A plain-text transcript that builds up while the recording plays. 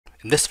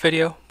In this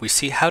video, we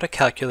see how to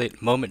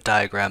calculate moment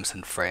diagrams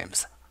in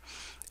frames.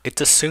 It's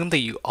assumed that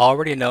you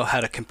already know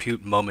how to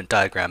compute moment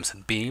diagrams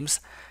in beams,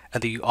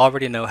 and that you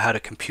already know how to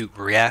compute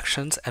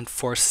reactions and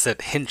forces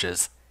at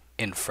hinges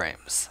in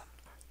frames.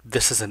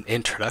 This is an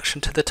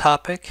introduction to the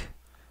topic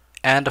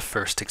and a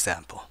first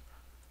example.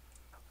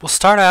 We'll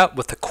start out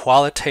with a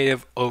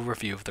qualitative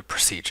overview of the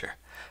procedure.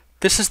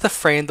 This is the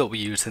frame that we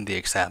use in the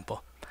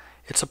example.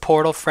 It's a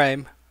portal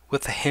frame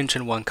with a hinge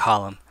in one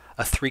column,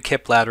 a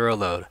 3-kip lateral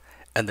load,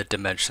 and the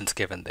dimensions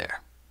given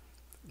there.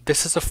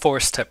 This is a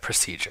 4-step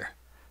procedure.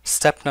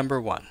 Step number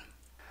 1.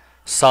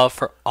 Solve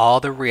for all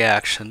the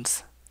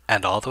reactions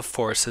and all the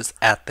forces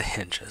at the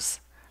hinges.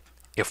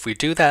 If we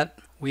do that,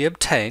 we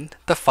obtain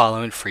the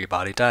following free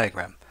body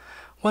diagram.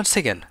 Once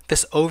again,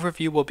 this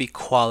overview will be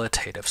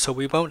qualitative, so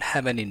we won't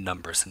have any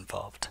numbers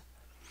involved.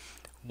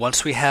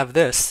 Once we have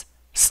this,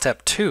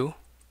 step 2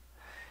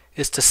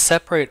 is to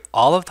separate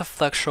all of the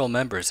flexural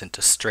members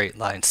into straight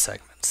line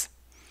segments.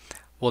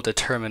 We'll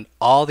determine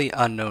all the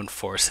unknown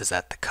forces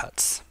at the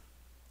cuts.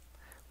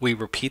 We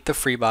repeat the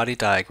free body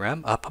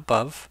diagram up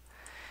above,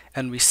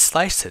 and we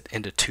slice it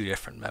into 2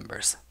 different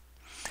members.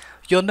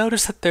 You'll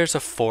notice that there's a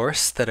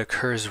force that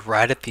occurs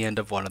right at the end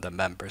of one of the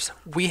members.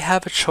 We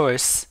have a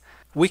choice.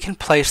 We can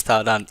place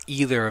that on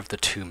either of the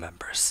 2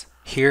 members.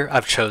 Here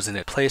I've chosen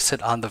to place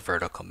it on the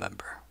vertical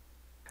member.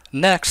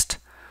 Next,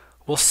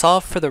 we'll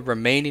solve for the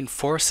remaining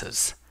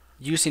forces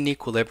using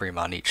equilibrium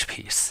on each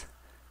piece.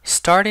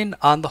 Starting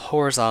on the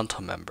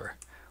horizontal member,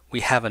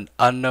 we have an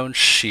unknown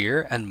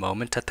shear and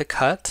moment at the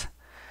cut.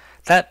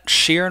 That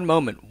shear and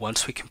moment,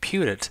 once we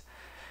compute it,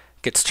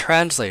 gets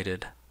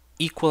translated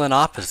equal and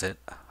opposite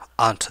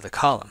onto the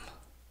column.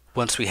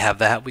 Once we have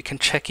that, we can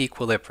check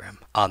equilibrium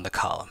on the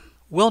column.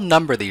 We'll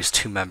number these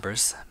 2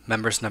 members.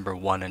 Members number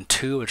 1 and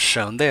 2 is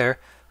shown there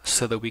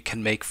so that we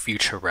can make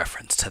future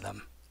reference to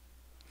them.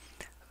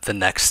 The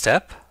next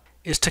step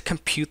is to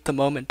compute the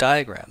moment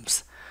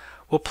diagrams.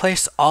 We'll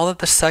place all of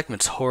the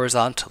segments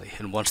horizontally,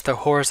 and once they're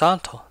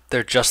horizontal,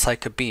 they're just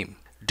like a beam.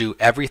 Do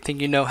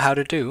everything you know how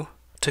to do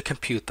to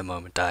compute the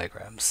moment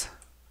diagrams.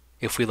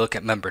 If we look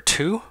at member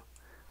 2,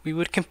 we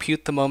would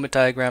compute the moment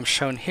diagram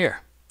shown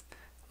here.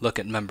 Look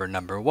at member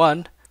number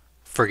 1.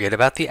 Forget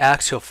about the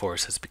axial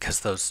forces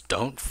because those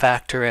don't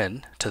factor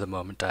in to the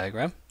moment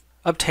diagram.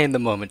 Obtain the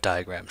moment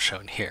diagram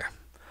shown here.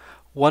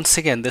 Once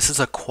again, this is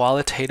a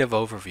qualitative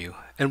overview,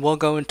 and we'll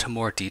go into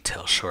more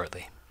detail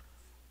shortly.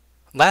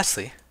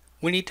 Lastly,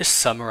 we need to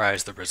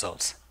summarize the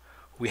results.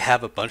 We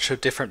have a bunch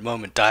of different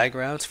moment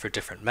diagrams for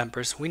different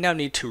members. We now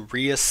need to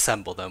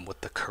reassemble them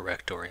with the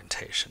correct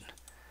orientation.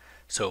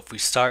 So if we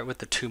start with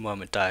the 2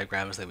 moment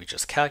diagrams that we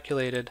just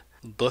calculated,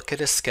 look at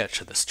a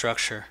sketch of the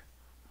structure,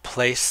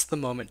 place the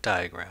moment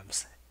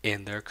diagrams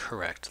in their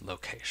correct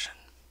location.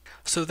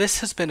 So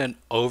this has been an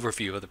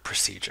overview of the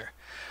procedure.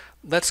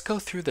 Let's go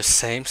through the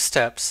same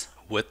steps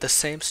with the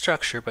same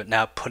structure, but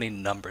now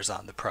putting numbers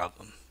on the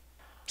problem.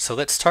 So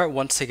let's start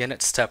once again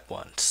at step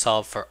 1,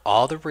 solve for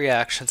all the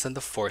reactions and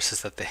the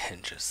forces at the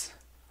hinges.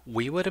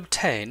 We would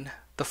obtain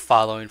the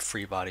following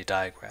free body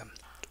diagram.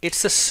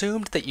 It's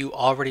assumed that you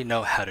already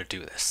know how to do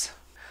this.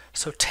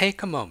 So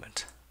take a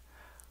moment,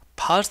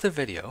 pause the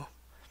video,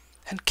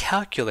 and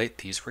calculate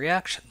these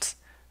reactions.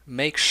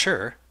 Make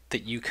sure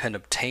that you can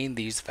obtain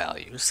these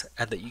values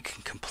and that you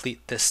can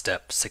complete this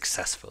step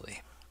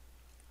successfully.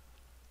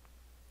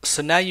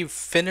 So now you've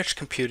finished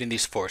computing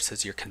these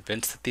forces, you're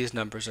convinced that these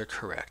numbers are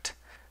correct.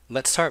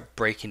 Let's start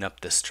breaking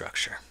up this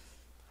structure.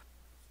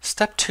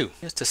 Step 2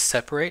 is to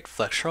separate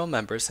flexural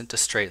members into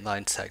straight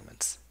line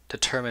segments.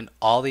 Determine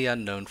all the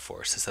unknown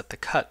forces at the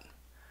cut.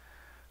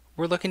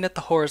 We're looking at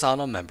the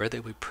horizontal member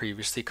that we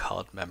previously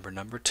called member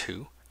number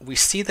 2. We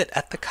see that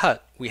at the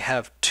cut we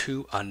have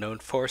 2 unknown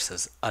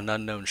forces, an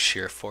unknown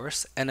shear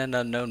force and an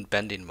unknown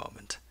bending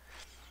moment.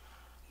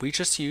 We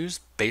just use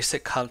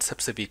basic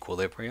concepts of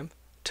equilibrium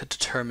to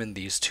determine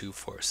these 2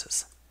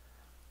 forces.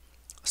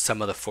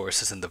 Some of the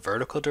forces in the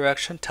vertical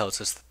direction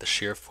tells us that the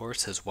shear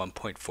force is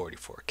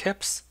 1.44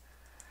 kips.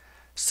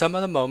 Some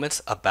of the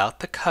moments about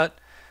the cut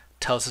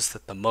tells us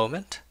that the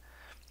moment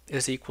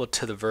is equal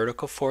to the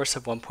vertical force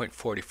of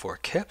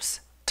 1.44 kips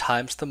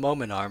times the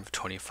moment arm of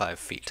 25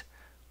 feet,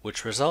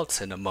 which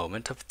results in a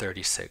moment of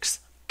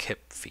 36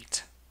 kip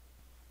feet.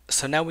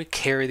 So now we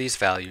carry these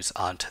values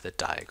onto the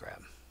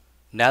diagram.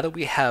 Now that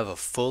we have a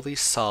fully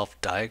solved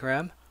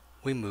diagram,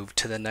 we move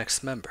to the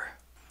next member.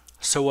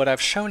 So what I've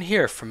shown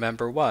here for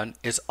member 1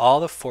 is all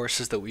the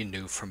forces that we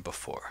knew from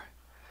before.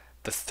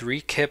 The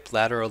 3-kip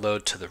lateral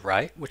load to the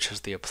right, which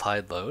is the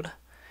applied load,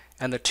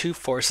 and the 2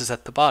 forces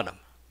at the bottom,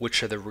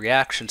 which are the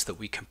reactions that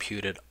we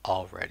computed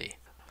already.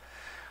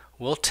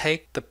 We'll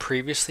take the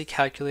previously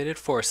calculated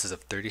forces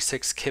of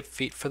 36 kip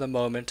feet for the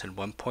moment and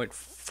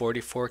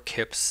 1.44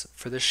 kips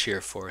for the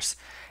shear force,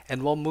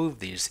 and we'll move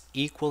these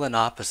equal and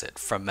opposite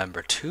from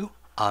member 2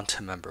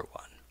 onto member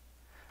 1.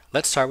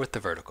 Let's start with the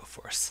vertical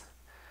force.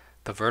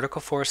 The vertical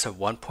force of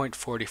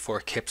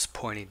 1.44 kips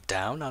pointing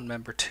down on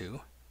member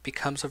 2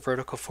 becomes a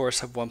vertical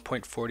force of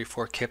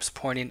 1.44 kips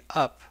pointing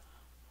up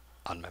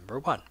on member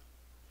 1.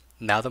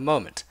 Now the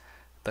moment.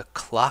 the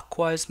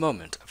clockwise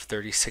moment of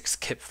 36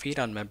 kip feet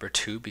on member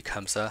 2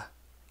 becomes a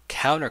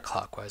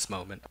counterclockwise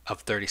moment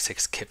of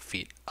 36 kip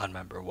feet on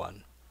member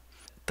 1.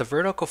 The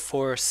vertical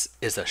force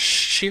is a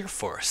shear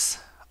force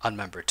on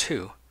member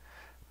 2,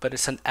 but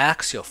it's an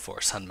axial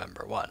force on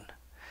member 1.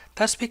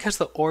 That's because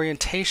the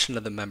orientation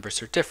of the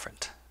members are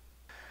different.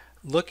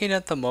 Looking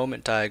at the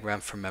moment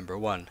diagram for member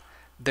 1,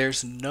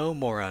 there's no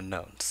more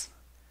unknowns.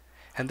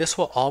 And this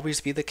will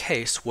always be the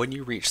case when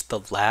you reach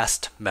the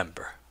last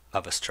member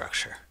of a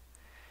structure.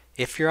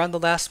 If you're on the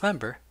last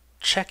member,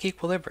 check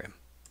equilibrium.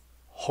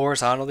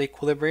 Horizontal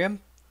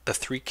equilibrium, the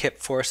 3 kip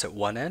force at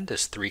one end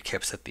is 3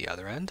 kips at the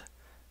other end.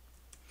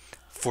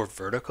 For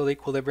vertical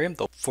equilibrium,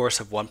 the force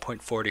of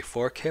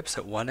 1.44 kips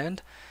at one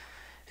end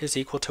is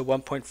equal to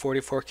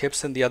 1.44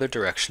 kips in the other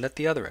direction at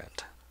the other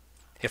end.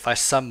 If I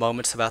sum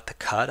moments about the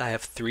cut, I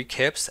have 3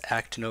 kips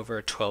acting over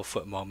a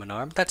 12-foot moment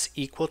arm. That's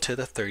equal to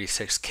the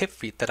 36 kip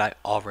feet that I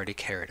already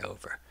carried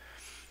over.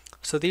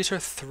 So these are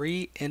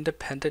 3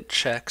 independent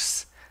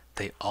checks.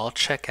 They all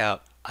check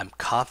out. I'm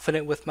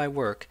confident with my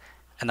work,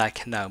 and I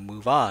can now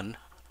move on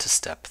to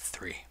step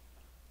 3.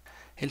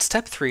 In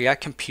step 3, I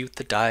compute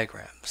the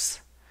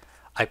diagrams.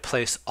 I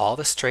place all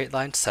the straight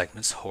line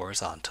segments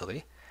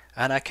horizontally,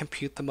 and I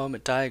compute the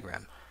moment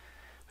diagram.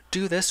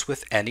 Do this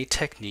with any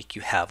technique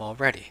you have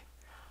already.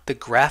 The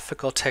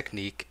graphical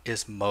technique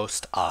is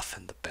most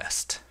often the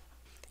best.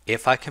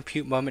 If I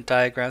compute moment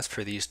diagrams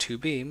for these 2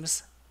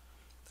 beams,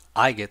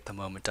 I get the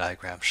moment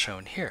diagram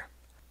shown here.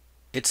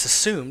 It's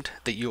assumed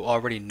that you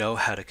already know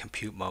how to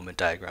compute moment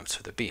diagrams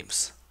for the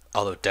beams,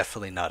 although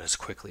definitely not as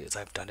quickly as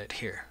I've done it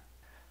here.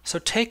 So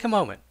take a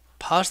moment,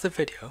 pause the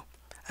video,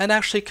 and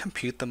actually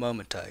compute the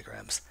moment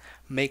diagrams.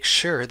 Make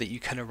sure that you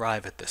can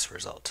arrive at this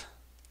result.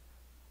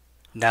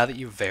 Now that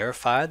you've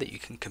verified that you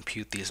can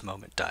compute these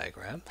moment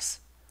diagrams,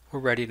 we're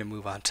ready to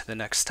move on to the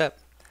next step.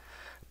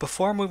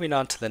 Before moving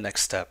on to the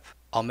next step,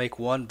 I'll make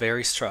one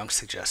very strong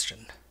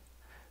suggestion.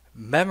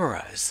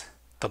 Memorize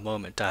the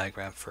moment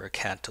diagram for a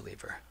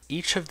cantilever.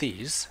 Each of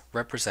these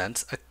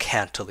represents a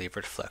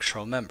cantilevered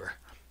flexural member,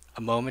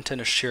 a moment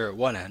and a shear at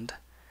one end,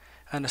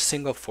 and a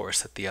single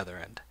force at the other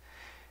end.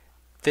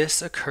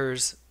 This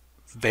occurs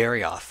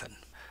very often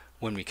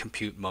when we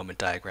compute moment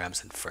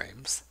diagrams and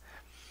frames,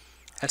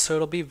 and so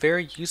it'll be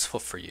very useful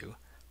for you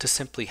to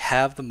simply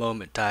have the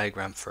moment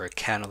diagram for a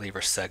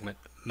cantilever segment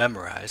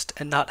memorized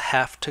and not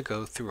have to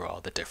go through all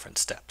the different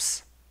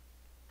steps.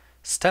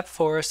 Step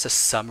 4 is to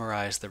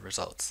summarize the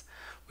results.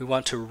 We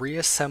want to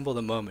reassemble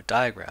the moment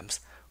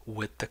diagrams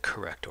with the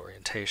correct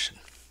orientation.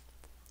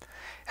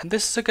 And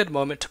this is a good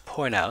moment to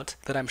point out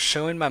that I'm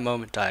showing my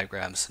moment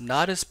diagrams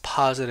not as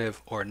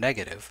positive or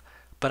negative,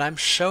 but I'm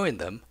showing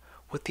them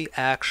with the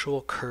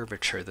actual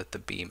curvature that the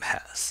beam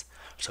has.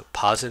 So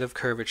positive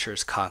curvature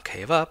is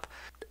concave up,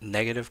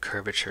 negative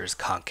curvature is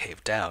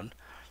concave down,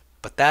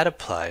 but that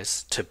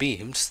applies to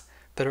beams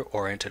that are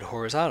oriented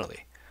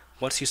horizontally.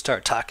 Once you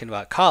start talking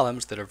about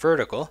columns that are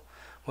vertical,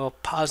 well,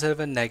 positive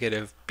and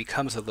negative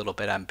becomes a little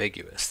bit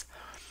ambiguous.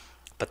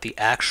 But the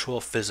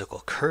actual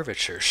physical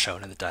curvature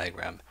shown in the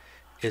diagram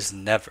is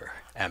never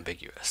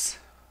ambiguous.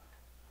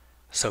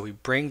 So we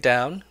bring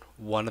down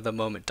one of the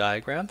moment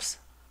diagrams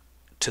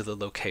to the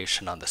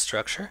location on the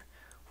structure.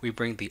 We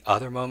bring the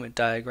other moment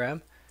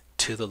diagram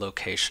to the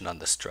location on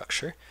the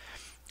structure.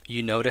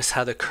 You notice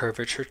how the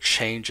curvature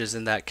changes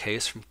in that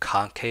case from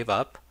concave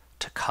up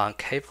to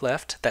concave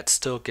left. That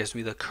still gives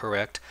me the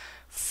correct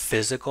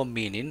physical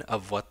meaning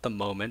of what the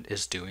moment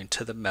is doing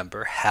to the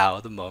member,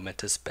 how the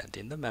moment is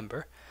bending the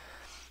member.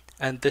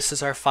 And this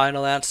is our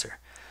final answer.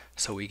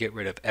 So we get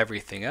rid of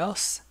everything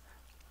else.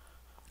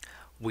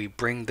 We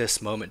bring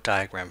this moment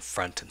diagram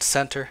front and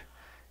center,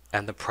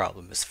 and the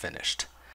problem is finished.